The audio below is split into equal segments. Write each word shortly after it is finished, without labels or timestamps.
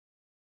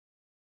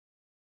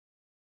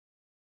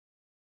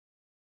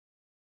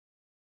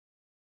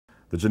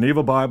The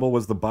Geneva Bible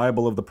was the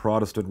Bible of the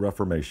Protestant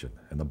Reformation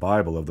and the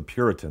Bible of the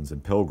Puritans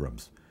and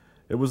Pilgrims.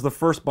 It was the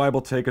first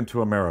Bible taken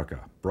to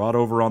America, brought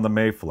over on the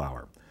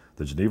Mayflower.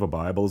 The Geneva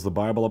Bible is the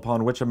Bible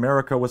upon which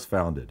America was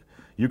founded.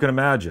 You can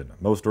imagine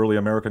most early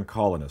American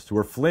colonists who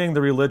were fleeing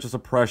the religious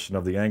oppression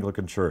of the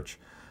Anglican Church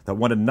that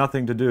wanted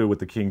nothing to do with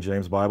the King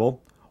James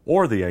Bible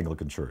or the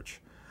Anglican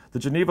Church. The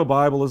Geneva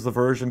Bible is the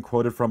version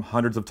quoted from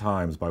hundreds of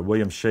times by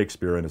William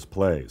Shakespeare in his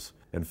plays.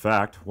 In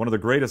fact, one of the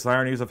greatest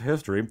ironies of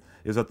history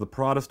is that the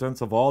Protestants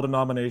of all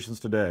denominations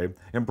today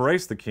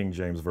embrace the King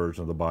James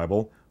Version of the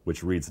Bible,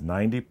 which reads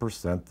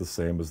 90% the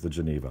same as the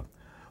Geneva.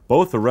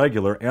 Both the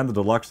regular and the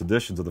deluxe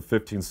editions of the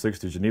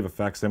 1560 Geneva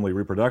Facsimile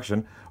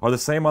Reproduction are the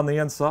same on the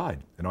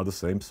inside and are the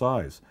same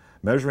size,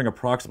 measuring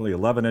approximately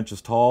 11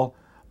 inches tall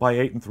by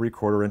 8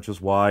 3/4 inches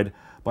wide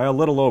by a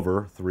little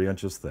over 3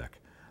 inches thick.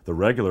 The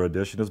regular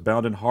edition is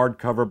bound in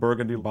hardcover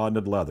burgundy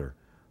bonded leather.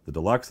 The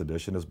deluxe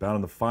edition is bound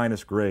in the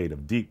finest grade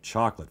of deep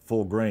chocolate,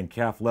 full-grain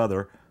calf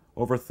leather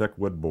over thick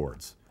wood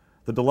boards.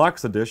 The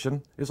deluxe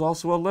edition is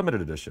also a limited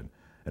edition,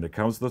 and it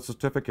comes with a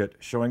certificate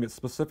showing its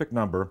specific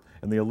number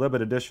in the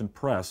limited edition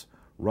press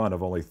run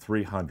of only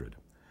 300.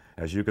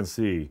 As you can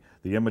see,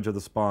 the image of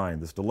the spine,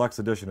 this deluxe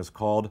edition is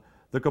called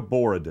the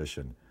Gabor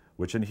edition,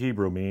 which in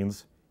Hebrew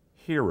means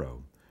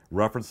hero,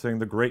 referencing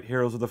the great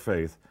heroes of the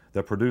faith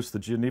that produced the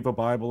Geneva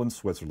Bible in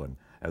Switzerland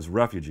as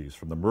refugees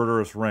from the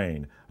murderous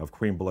reign of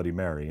Queen Bloody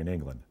Mary in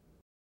England.